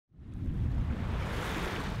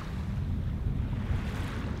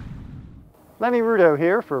Lenny Rudo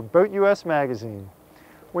here for BoatUS Magazine.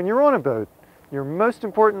 When you're on a boat, your most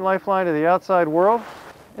important lifeline to the outside world,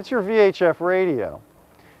 it's your VHF radio.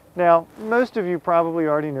 Now, most of you probably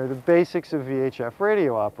already know the basics of VHF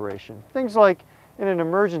radio operation. Things like, in an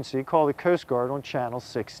emergency, call the Coast Guard on channel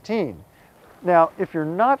 16. Now, if you're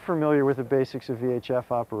not familiar with the basics of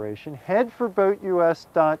VHF operation, head for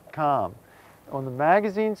BoatUS.com. On the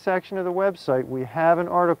magazine section of the website, we have an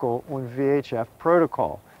article on VHF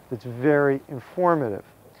protocol that's very informative.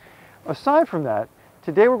 Aside from that,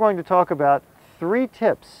 today we're going to talk about 3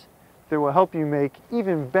 tips that will help you make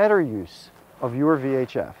even better use of your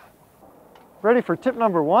VHF. Ready for tip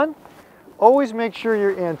number 1? Always make sure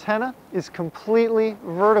your antenna is completely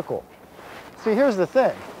vertical. See, here's the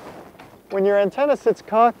thing. When your antenna sits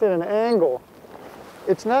cocked at an angle,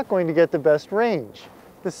 it's not going to get the best range.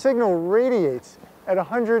 The signal radiates at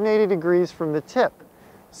 180 degrees from the tip.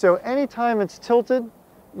 So anytime it's tilted,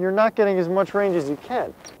 you're not getting as much range as you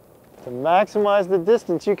can. To maximize the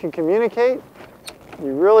distance you can communicate,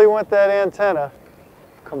 you really want that antenna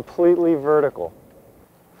completely vertical.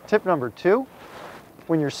 Tip number 2,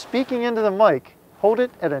 when you're speaking into the mic, hold it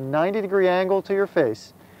at a 90-degree angle to your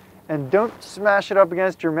face and don't smash it up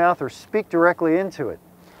against your mouth or speak directly into it.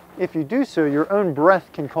 If you do so, your own breath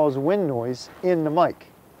can cause wind noise in the mic.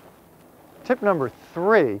 Tip number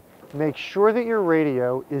 3, make sure that your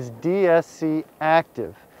radio is DSC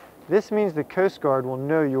active. This means the Coast Guard will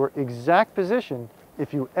know your exact position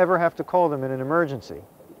if you ever have to call them in an emergency.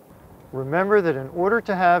 Remember that in order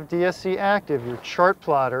to have DSC active, your chart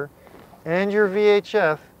plotter and your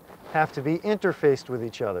VHF have to be interfaced with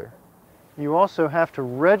each other. You also have to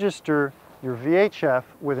register your VHF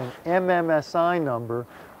with an MMSI number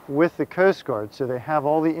with the Coast Guard so they have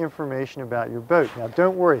all the information about your boat. Now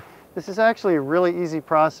don't worry, this is actually a really easy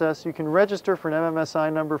process. You can register for an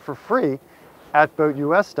MMSI number for free at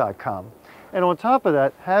BoatUS.com. And on top of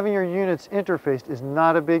that, having your units interfaced is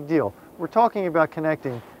not a big deal. We're talking about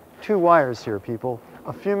connecting 2 wires here, people.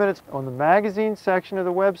 A few minutes on the magazine section of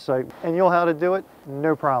the website and you'll know how to do it,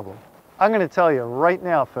 no problem. I'm going to tell you right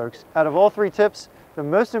now, folks, out of all 3 tips, the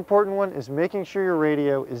most important one is making sure your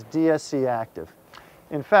radio is DSC active.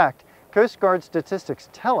 In fact, Coast Guard statistics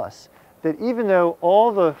tell us that even though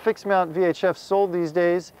all the fixed mount VHFs sold these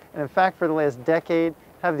days, and in fact for the last decade,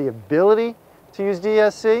 have the ability to use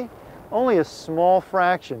DSC, only a small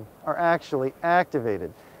fraction are actually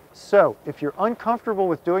activated. So if you're uncomfortable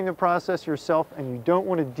with doing the process yourself and you don't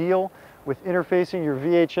want to deal with interfacing your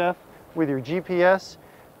VHF with your GPS,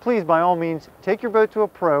 please by all means take your boat to a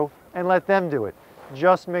pro and let them do it.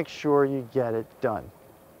 Just make sure you get it done.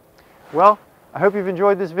 Well, I hope you've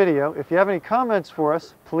enjoyed this video. If you have any comments for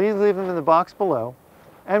us, please leave them in the box below.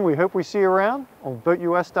 And we hope we see you around on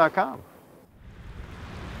BoatUS.com.